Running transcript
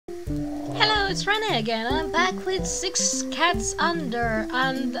it's Renee again. I'm back with 6 cats under,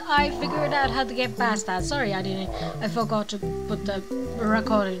 and I figured out how to get past that. Sorry, I forgot to put the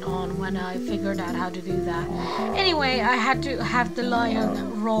recording on when I figured out how to do that. Anyway, I had to have the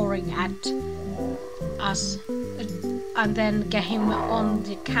lion roaring at us, and then get him on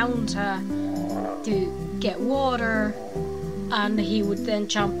the counter to get water, and he would then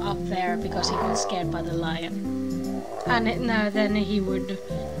jump up there because he got scared by the lion. And then he would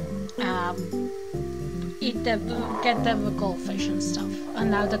get the goldfish and stuff.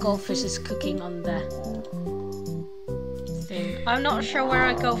 And now the goldfish is cooking on the thing. I'm not sure where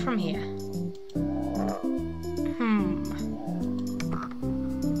I go from here.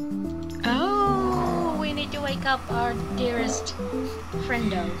 Oh, we need to wake up our dearest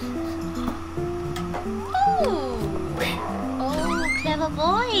friendo. Oh, clever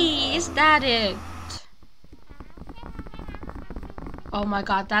boy. Is that it? Oh my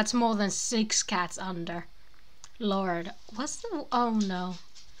god, that's more than 6 cats under. Lord, what's the... Oh no.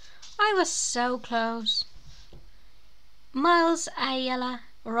 I was so close. Miles, Ayala,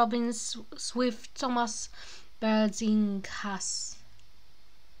 Robin, Swift, Thomas, Berzinkas.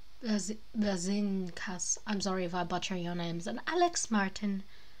 I'm sorry if I butcher your names. And Alex Martin.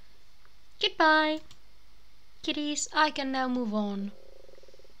 Goodbye. Kitties, I can now move on.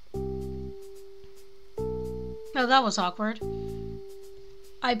 Oh, that was awkward.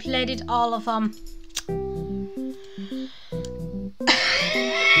 I played it all of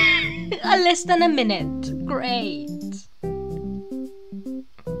less than a minute. Great.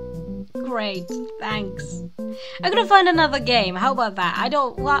 Great, thanks. I'm gonna find another game. How about that? I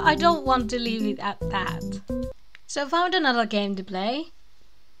don't want to leave it at that. So I found another game to play.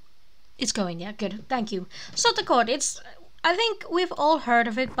 It's going, yeah, good. Thank you. So the Court, I think we've all heard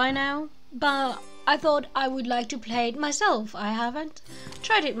of it by now, but I thought I would like to play it myself. I haven't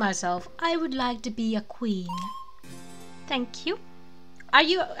tried it myself. I would like to be a queen. Thank you. Are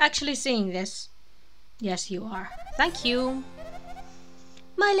you actually seeing this? Yes, you are. Thank you.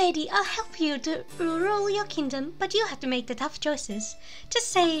 My lady, I'll help you to rule your kingdom, but you have to make the tough choices. Just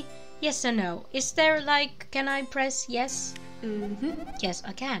say yes or no. Is there like, can I press yes? Yes,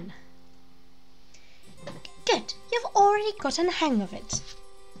 I can. Good. You've already gotten a hang of it.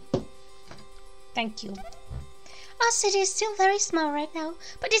 Thank you. Our city is still very small right now,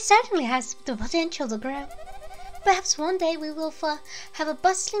 but it certainly has the potential to grow. Perhaps one day we will have a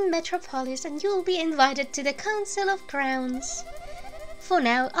bustling metropolis and you will be invited to the Council of Crowns. For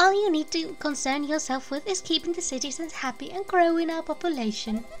now, all you need to concern yourself with is keeping the citizens happy and growing our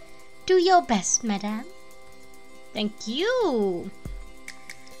population. Do your best, madame. Thank you.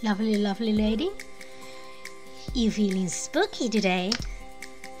 Lovely, lovely lady. You feeling spooky today?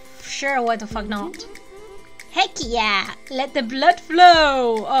 Sure, why the fuck not? Heck yeah! Let the blood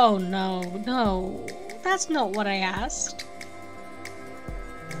flow! Oh no, no. That's not what I asked.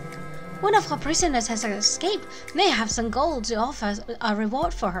 One of our prisoners has escaped. May have some gold to offer a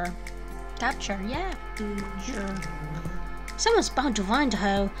reward for her. Capture, yeah. Sure. Someone's bound to find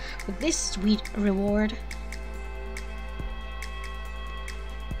her with this sweet reward.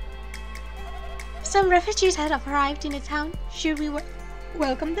 Some refugees had arrived in the town. Should we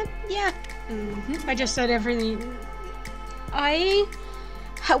welcome them? Yeah. I just said everything I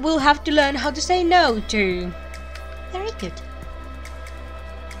will have to learn how to say no to. Very good.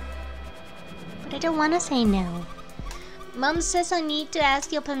 But I don't want to say no. Mom says I need to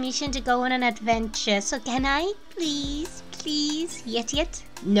ask your permission to go on an adventure. So can I? Please? Please? Yet?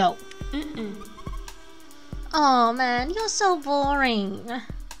 No. Oh man, you're so boring.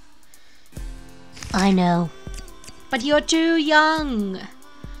 I know. But you're too young.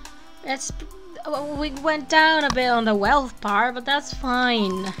 We went down a bit on the wealth part, but that's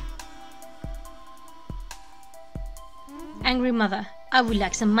fine. Angry mother, I would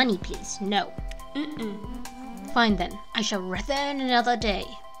like some money, please. No. Fine then, I shall return another day.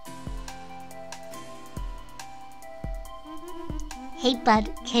 Hey bud,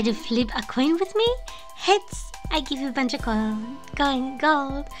 care to flip a coin with me? Heads, I give you a bunch of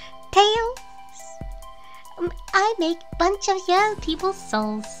gold. Tails, I make bunch of young people's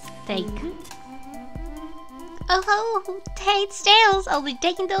souls stake. Oh, tails, I'll be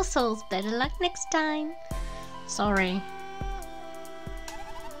taking those souls. Better luck next time. Sorry.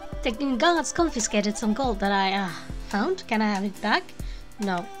 The guards confiscated some gold that I found. Can I have it back?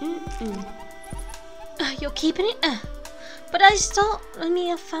 No. You're keeping it? But I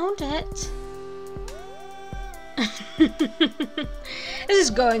found it. This is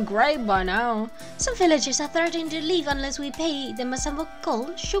going great by now. Some villagers are threatening to leave unless we pay them a sum of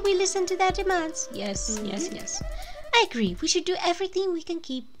gold. Should we listen to their demands? Yes, yes. I agree. We should do everything we can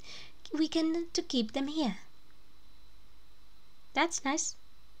weekend to keep them here. That's nice.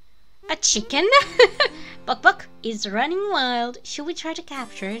 A chicken? Buck Buck is running wild. Should we try to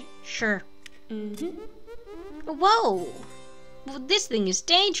capture it? Sure. Whoa! This thing is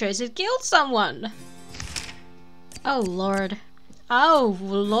dangerous. It killed someone. Oh lord. Oh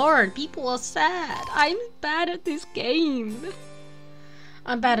lord, people are sad. I'm bad at this game.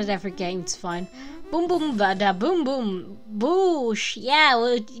 I'm bad at every game, it's fine. Boom boom bada boom boom boosh. Yeah,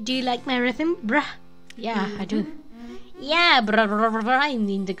 well, do you like my rhythm? Bruh. Yeah, I do. Yeah, bruh, I'm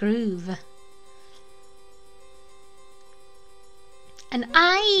in the groove. And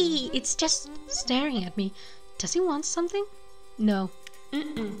it's just staring at me. Does he want something? No.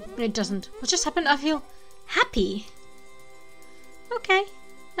 It doesn't. What just happened? I feel happy. Okay,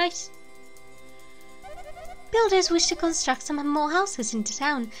 nice. Builders wish to construct some more houses into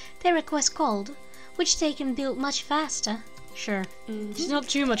town. They request gold, which they can build much faster. Sure. It's not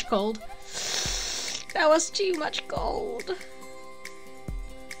too much gold. That was too much gold.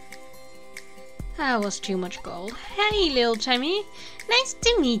 That was too much gold. Hey, little Timmy. Nice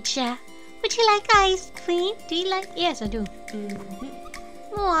to meet ya. Would you like ice cream? Do you like? Yes, I do.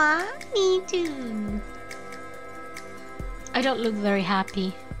 Mwah, me too. I don't look very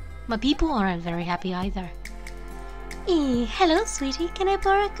happy. My people aren't very happy either. Hello, sweetie. Can I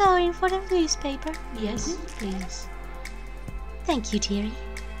borrow a coin for the newspaper? Yes, please. Thank you, dearie.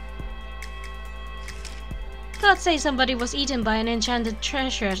 God say somebody was eaten by an enchanted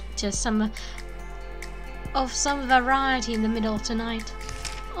treasure, just some variety in the middle of the night.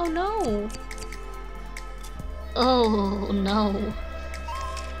 Oh no. Oh no.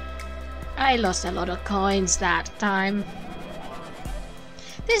 I lost a lot of coins that time.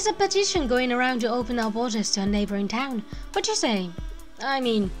 There's a petition going around to open our borders to a neighboring town. What you say? I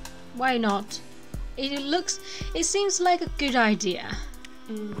mean, why not? It seems like a good idea.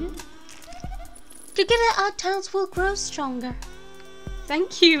 Together our towns will grow stronger.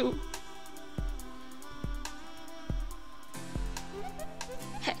 Thank you.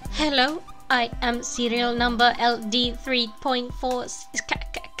 Hello, I am serial number LD 3.4.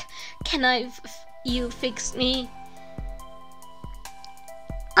 Can you fix me?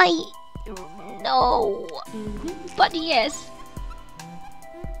 No. But yes.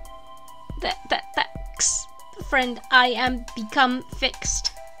 Thanks, friend. I am become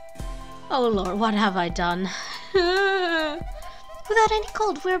fixed. Oh lord, what have I done? Without any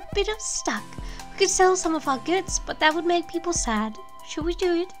gold, we're a bit of stuck. We could sell some of our goods, but that would make people sad. Should we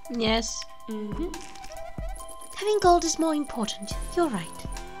do it? Yes. Having gold is more important. You're right.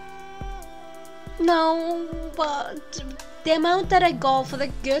 No, but the amount that I got for the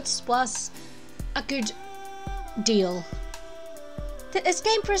goods was a good deal. The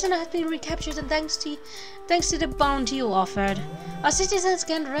escaped prisoner has been recaptured, and thanks to the bounty you offered, our citizens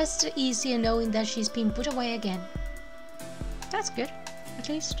can rest easy knowing that she's been put away again. That's good, at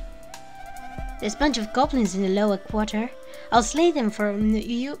least. There's a bunch of goblins in the lower quarter. I'll slay them for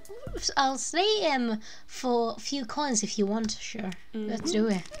you. I'll slay them for a few coins if you want. Sure, let's do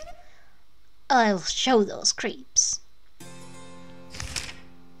it. I'll show those creeps.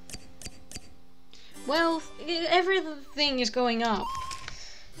 Well, everything is going up.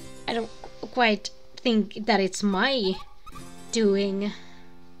 I don't quite think that it's my doing.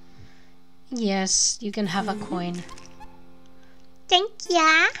 Yes, you can have a coin. Thank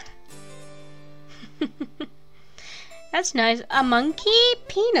ya. That's nice. A monkey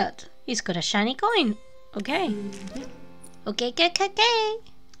peanut. He's got a shiny coin. Okay. Okay.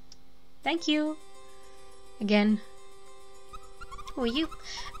 Thank you. Again. Who are you?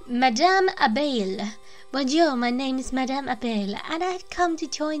 Madame Abel. Bonjour, my name is Madame Abel, and I've come to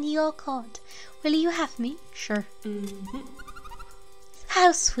join your court. Will you have me? Sure.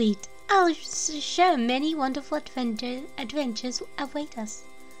 How sweet. I'll show many wonderful adventures await us.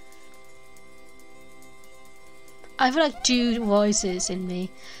 I've like two voices in me.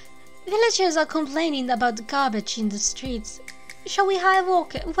 Villagers are complaining about the garbage in the streets. Shall we hire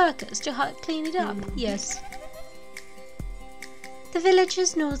workers to clean it up? Yes. The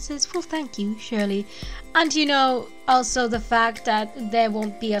villagers' nurses will thank you, surely. And you know, also the fact that there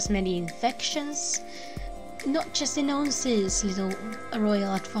won't be as many infections. Not just the nurses, little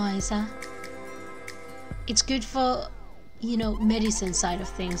royal advisor. It's good for, you know, medicine side of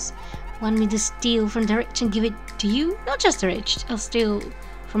things. Want me to steal from the rich and give it to you? Not just the rich, I'll steal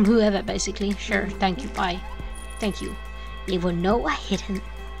from whoever, basically. Sure, thank you, bye. Thank you. They will know I hidden.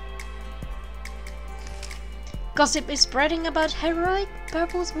 Gossip is spreading about heroic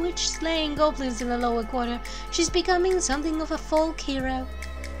purple witch slaying goblins in the lower quarter. She's becoming something of a folk hero.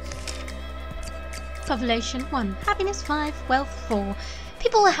 Population 1, happiness 5, wealth 4.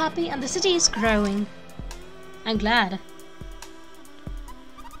 People are happy and the city is growing. I'm glad.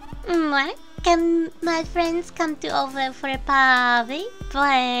 What? Can my friends come to over for a party?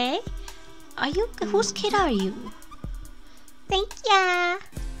 Play? Are you? Whose kid are you? Thank ya.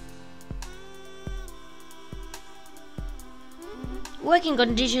 Working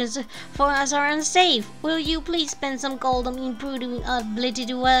conditions for us are unsafe. Will you please spend some gold on improving our ability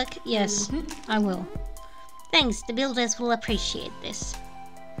to work? Yes, I will. Thanks, the builders will appreciate this.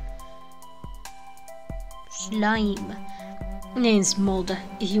 Slime. Name's Mulder.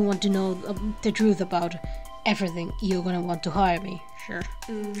 If you want to know the truth about everything, you're gonna want to hire me. Sure.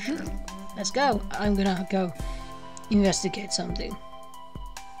 Sure. Let's go. I'm gonna go investigate something.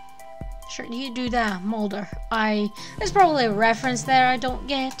 Sure, you do that, Mulder. There's probably a reference there I don't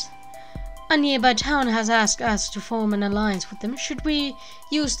get. A nearby town has asked us to form an alliance with them. Should we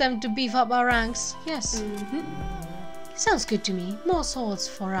use them to beef up our ranks? Yes. Sounds good to me. More swords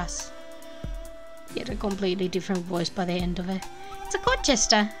for us. Yet a completely different voice by the end of it. It's a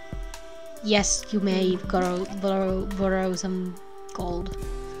Colchester. Yes, you may borrow some gold.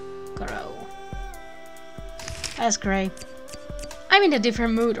 Borrow. That's great. I'm in a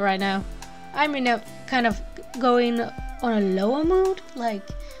different mood right now. I'm in a kind of going on a lower mood. Like,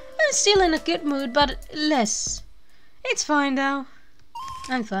 I'm still in a good mood, but less. It's fine though.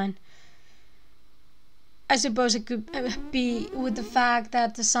 I'm fine. I suppose it could be with the fact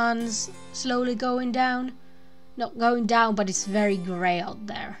that the sun's slowly going down. Not going down, but it's very grey out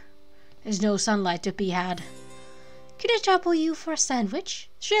there. There's no sunlight to be had. Could I trouble you for a sandwich?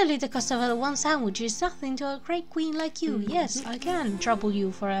 Surely the cost of one sandwich is nothing to a great queen like you. Yes, I can trouble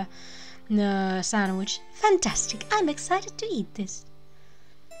you for a sandwich. Fantastic. I'm excited to eat this.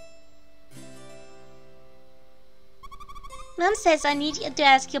 Mom says I need to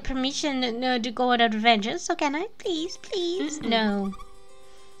ask your permission to go on adventures, so can I? Please, please? No.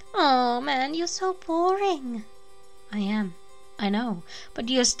 Oh man, you're so boring. I am. I know. But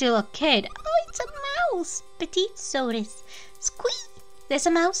you're still a kid. Oh, it's a mouse. Petite Soris. Squeak. There's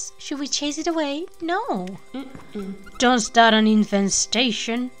a mouse. Should we chase it away? No. Mm-mm. Don't start an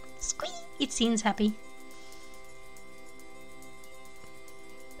infestation. Squeak. It seems happy.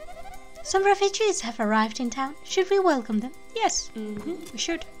 Some refugees have arrived in town. Should we welcome them? Yes, we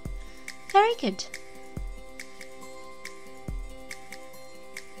should. Very good.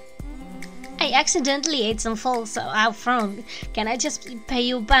 I accidentally ate some false out front. Can I just pay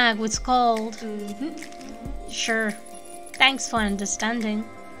you back with gold? Sure. Thanks for understanding.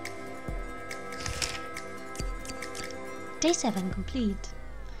 Day 7 complete.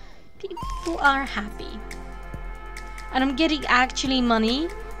 People are happy. And I'm getting actually money.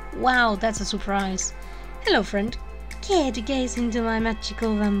 Wow, that's a surprise. Hello, friend. Care to gaze into my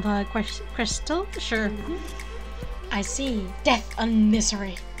magical vampire crystal? Sure. I see. Death and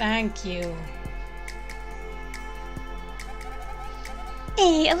misery. Thank you.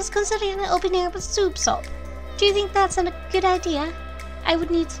 Hey, I was considering opening up a soup shop. Do you think that's a good idea? I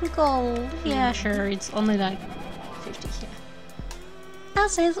would need some gold. Yeah, sure. It's only like 50 here. I'll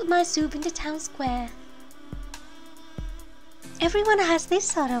sell my soup in the town square. Everyone has this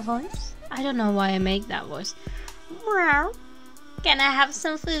sort of voice. I don't know why I make that voice. Meow. Can I have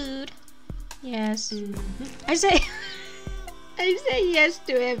some food? Yes. I say yes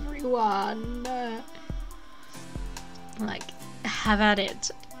to everyone. Like, have at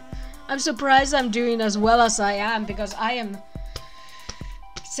it. I'm surprised I'm doing as well as I am because I am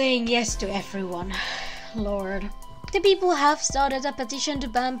saying yes to everyone. Lord. The people have started a petition to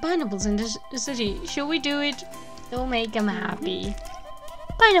ban pineapples in the city. Should we do it? It'll make them happy.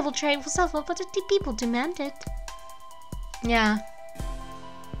 Pineapple trade will suffer, but the people demand it. Yeah.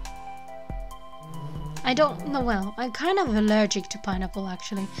 I don't know. Well, I'm kind of allergic to pineapple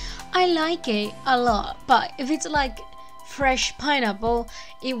actually. I like it a lot, but if it's like fresh pineapple,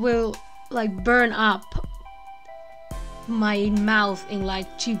 it will like burn up my mouth in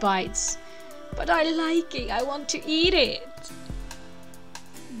like 2 bites. But I like it. I want to eat it.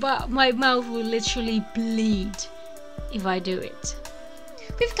 But my mouth will literally bleed if I do it.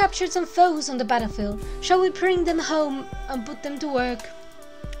 We've captured some foes on the battlefield. Shall we bring them home and put them to work?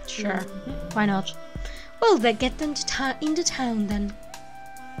 Sure. Why not? Well, then get them into town then.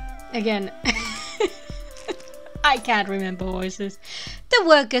 Again. I can't remember voices. The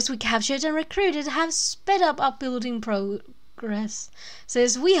workers we captured and recruited have sped up our building progress.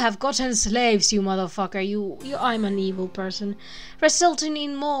 Says we have gotten slaves, you motherfucker. I'm an evil person. Resulting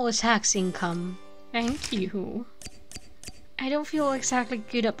in more tax income. Thank you. I don't feel exactly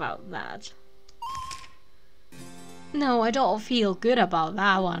good about that. No, I don't feel good about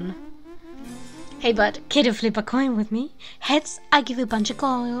that one. Hey bud, care to flip a coin with me? Heads, I give you a bunch of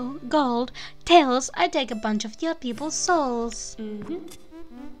gold. Tails, I take a bunch of your people's souls.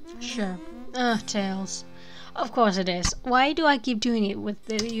 Sure. Tails. Of course it is. Why do I keep doing it with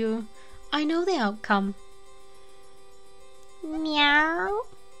you? I know the outcome. Meow.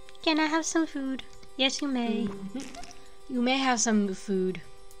 Can I have some food? Yes, you may. You may have some food.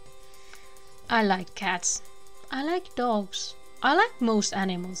 I like cats. I like dogs. I like most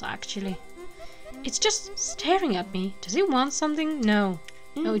animals, actually. It's just staring at me. Does it want something? No.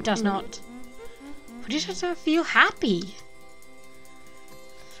 No, it does not. But it does feel happy.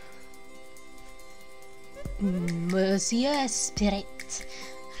 Monsieur Spirit.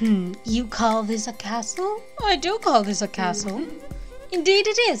 You call this a castle? I do call this a castle. Indeed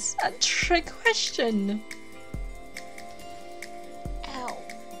it is. A trick question. Ow.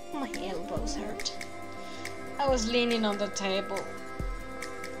 My elbows hurt. I was leaning on the table.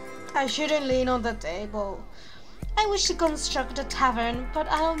 I shouldn't lean on the table. I wish to construct a tavern, but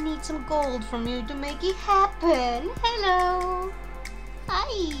I'll need some gold from you to make it happen. Hello.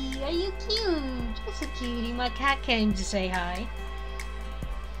 Hi, are you cute? It's a cutie. My cat came to say hi.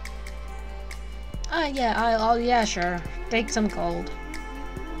 Yeah, sure. Take some gold.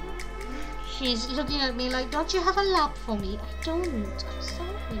 She's looking at me like, don't you have a lap for me? I don't. I'm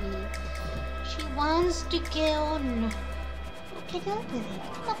sorry. She wants to get on. Okay, go with it.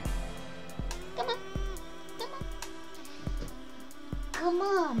 Come on. Come on. Come on. Come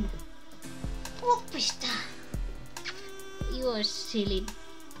on. Oh, Pista. You're silly.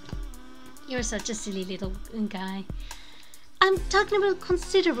 You're such a silly little guy. I'm talking about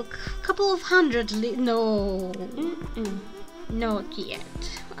considerable, couple of hundred. No. Not yet.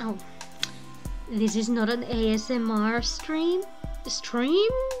 Oh. This is not an ASMR stream.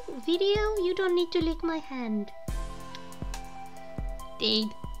 Video? You don't need to lick my hand. Dave.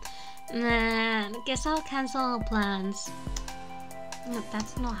 Nah, I guess I'll cancel our plans. No,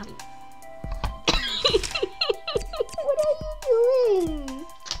 that's not how. What are you doing?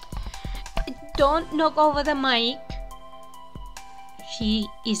 Don't knock over the mic. She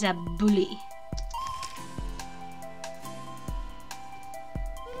is a bully.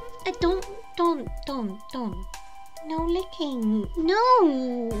 Don't. No licking.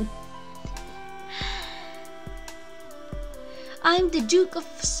 No. I'm the Duke of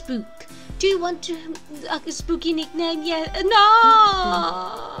Spook. Do you want to a spooky nickname? Yeah. No.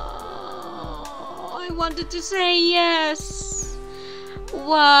 I wanted to say yes.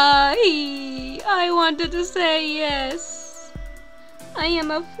 Why? I wanted to say yes. I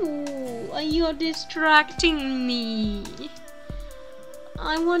am a fool. You're distracting me.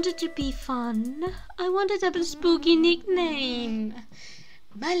 I wanted to be fun. I wanted to have a spooky nickname.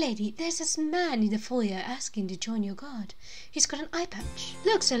 My lady, there's this man in the foyer asking to join your guard. He's got an eye patch.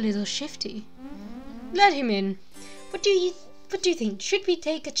 Looks a little shifty. Let him in. What do you think? Should we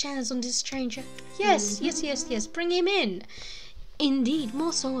take a chance on this stranger? Yes. Bring him in. Indeed,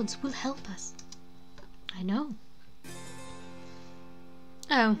 more swords will help us. I know.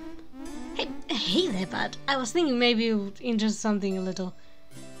 Oh. Hey there, bud. I was thinking maybe you'd into something a little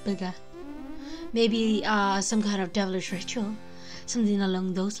bigger. Maybe some kind of devilish ritual. Something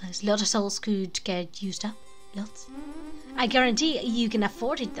along those lines. Lots of souls could get used up. Lots. I guarantee you can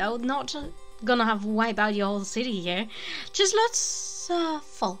afford it though. Not gonna have wipe out your whole city here. Just lots of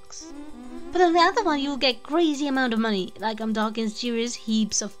folks. But on the other one you'll get crazy amount of money. Like I'm talking serious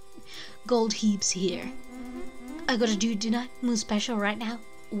heaps of gold heaps here. I gotta do tonight. Moon special right now.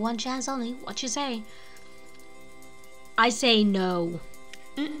 One chance only. What you say? I say no.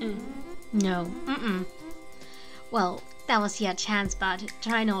 No. Well, that was your chance, but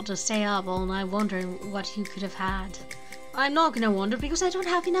try not to stay up all night wondering what you could have had. I'm not gonna wonder because I don't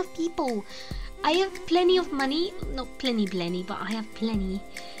have enough people. I have plenty of money. Not plenty, but I have plenty.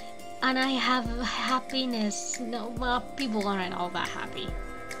 And I have happiness. No, well, people aren't all that happy.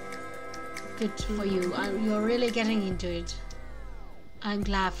 Good for you. You're really getting into it. I'm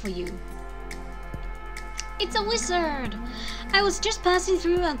glad for you. It's a wizard! I was just passing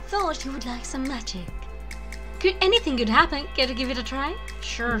through and thought you would like some magic. Anything could happen. Care to give it a try?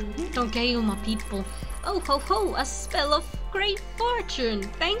 Sure. Don't kill my people. Oh ho ho! A spell of great fortune.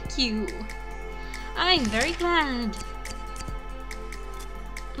 Thank you. I'm very glad.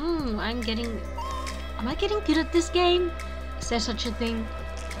 Am I getting good at this game? Is there such a thing?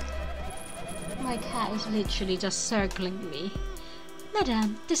 My cat is literally just circling me.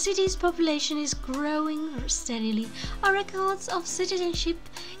 Madam, the city's population is growing steadily. Our records of citizenship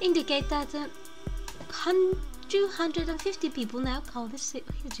indicate that 250 people now call the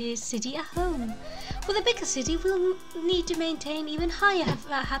city a home. For the bigger city, we'll need to maintain even higher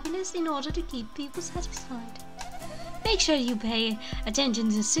happiness in order to keep people satisfied. Make sure you pay attention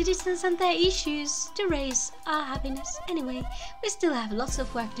to citizens and their issues to raise our happiness. Anyway, we still have lots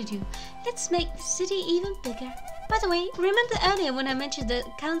of work to do. Let's make the city even bigger. By the way, remember earlier when I mentioned the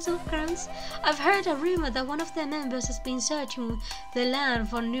Council of Crowns? I've heard a rumor that one of their members has been searching the land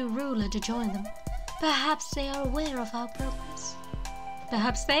for a new ruler to join them. Perhaps they are aware of our progress.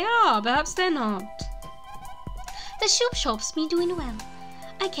 Perhaps they are, perhaps they're not. The soup shop's been doing well.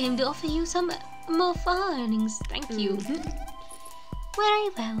 I came to offer you some more of our earnings. Thank you. Very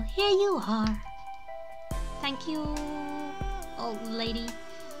well, here you are. Thank you, old lady.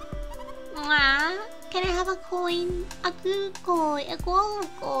 Mwah. Can I have a coin? A good coin, a gold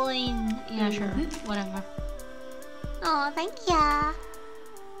coin. Yeah, sure. Whatever. Oh, thank ya.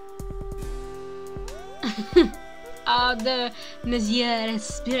 The Monsieur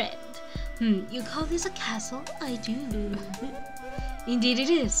Spirit. You call this a castle? I do. Indeed it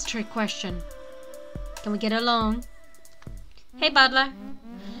is. Trick question. Can we get along? Hey, butler.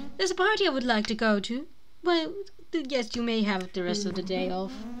 There's a party I would like to go to. Well, yes, you may have the rest of the day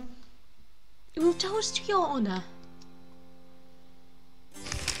off. We'll toast to your honor.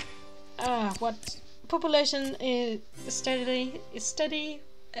 What? Population is steady.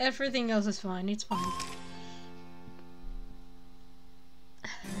 Everything else is fine. It's fine.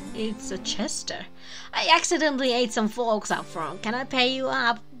 It's a Chester. I accidentally ate some forks up front. Can I pay you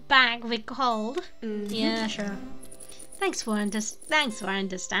back with gold? Yeah, sure. Thanks for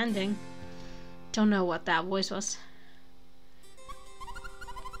understanding. Don't know what that voice was.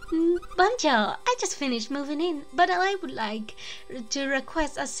 Banjo, I just finished moving in, but I would like to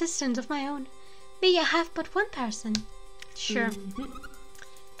request assistance of my own. May I have but one person? Sure.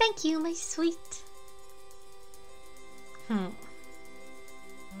 Thank you, my sweet.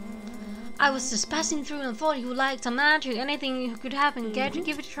 I was just passing through and thought you would like some magic. Anything could happen. Care to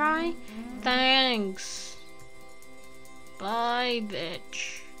give it a try? Thanks. Bye,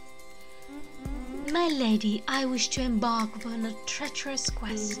 bitch. My lady, I wish to embark upon a treacherous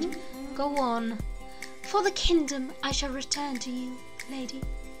quest. Go on. For the kingdom, I shall return to you, lady.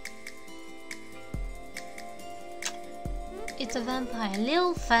 It's a vampire,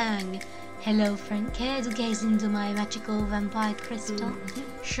 Lil Fang. Hello, friend. Care to gaze into my magical vampire crystal?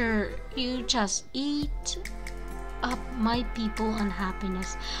 Sure, you just eat up my people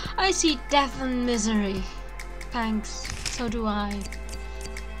unhappiness. I see death and misery. Thanks, so do I.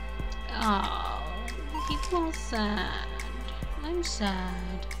 Oh, people are sad. I'm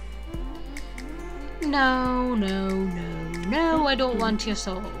sad. No, I don't want your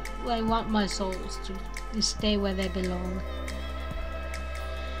soul. I want my souls to stay where they belong.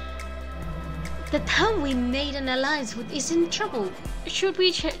 The town we made an alliance with is in trouble. Should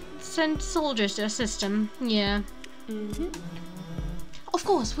we send soldiers to assist them? Yeah. Of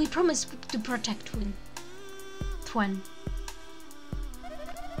course, we promise to protect Thwen.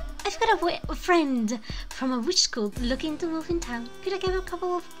 I've got a friend from a witch school looking to move in town. Could I give her a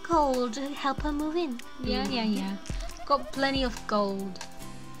couple of gold to help her move in? Yeah. Got plenty of gold.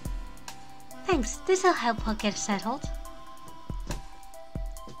 Thanks, this'll help her get settled.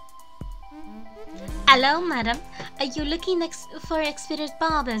 Hello, madam. Are you looking for experienced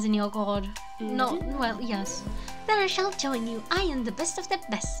barbers in your guard? No, well, yes. Then I shall join you. I am the best of the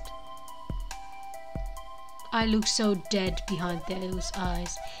best. I look so dead behind those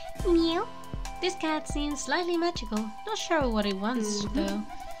eyes. Meow. This cat seems slightly magical. Not sure what it wants, though.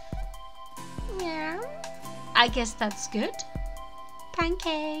 Meow. I guess that's good.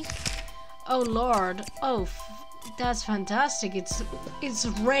 Pancake. Oh, Lord. Oh, that's fantastic. It's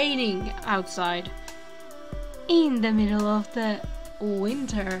raining outside. In the middle of the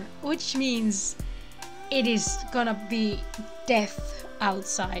winter, which means it is gonna be death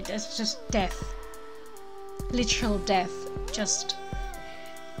outside. It's just death. Literal death. Just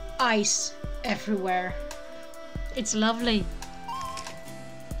ice everywhere. It's lovely.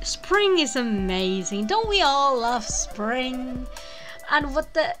 Spring is amazing. Don't we all love spring? And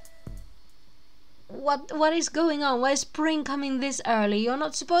what is going on? Why is spring coming this early? You're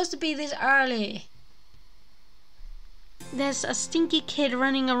not supposed to be this early. There's a stinky kid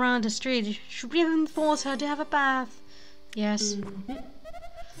running around the street. Should we force her to have a bath? Yes.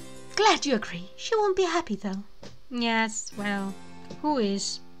 Glad you agree. She won't be happy though. Yes, well, who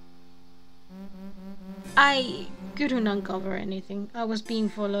is? I couldn't uncover anything. I was being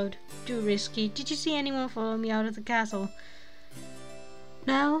followed. Too risky. Did you see anyone follow me out of the castle?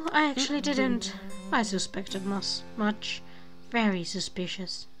 No, I actually didn't. I suspected much. Very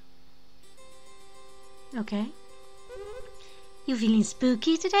suspicious. Okay. You feeling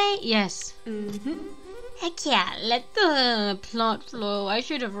spooky today? Yes. Heck yeah, let the plot flow. I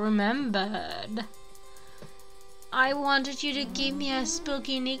should have remembered. I wanted you to give me a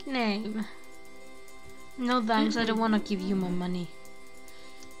spooky nickname. No thanks, I don't want to give you my money.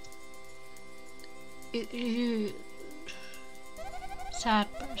 Sad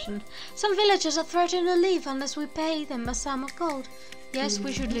person. Some villagers are threatening to leave unless we pay them a sum of gold. Yes,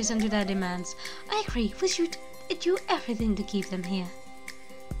 we should listen to their demands. I agree, we should do everything to keep them here.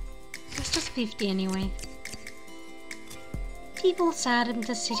 It's just 50 anyway. People sad and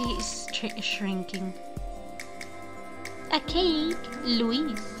the city is shrinking. A cake,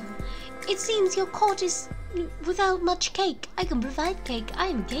 Louise. It seems your court is without much cake. I can provide cake. I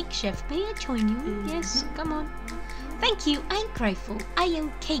am cake chef. May I join you? Yes, come on. Thank you. I'm grateful. I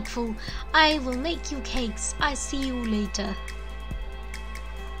am cakeful. I will make you cakes. I see you later.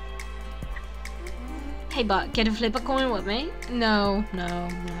 Hey, but can you flip a coin with me? No.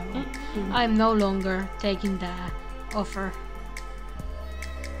 I'm no longer taking the offer.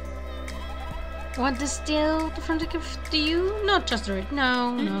 Want to steal from the gift? Do you? Not just the road.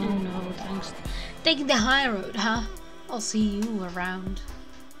 No, thanks. Taking the high road, huh? I'll see you around.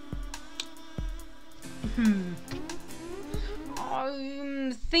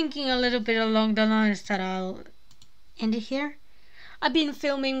 I'm thinking a little bit along the lines that I'll end it here. I've been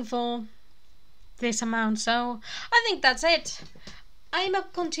filming for this amount, so I think that's it. I'm gonna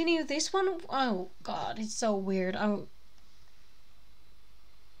continue this one. Oh god, it's so weird. Oh,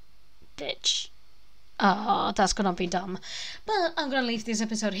 bitch. Oh, that's gonna be dumb. But I'm gonna leave this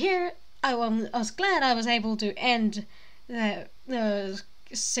episode here. I was glad I was able to end the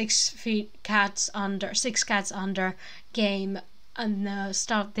 6 cats under game and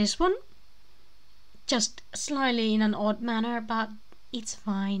start this one. Just slightly in an odd manner, but it's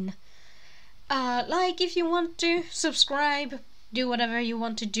fine. Like if you want to, subscribe, do whatever you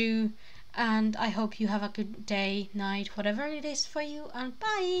want to do, and I hope you have a good day, night, whatever it is for you, and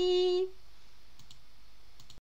bye!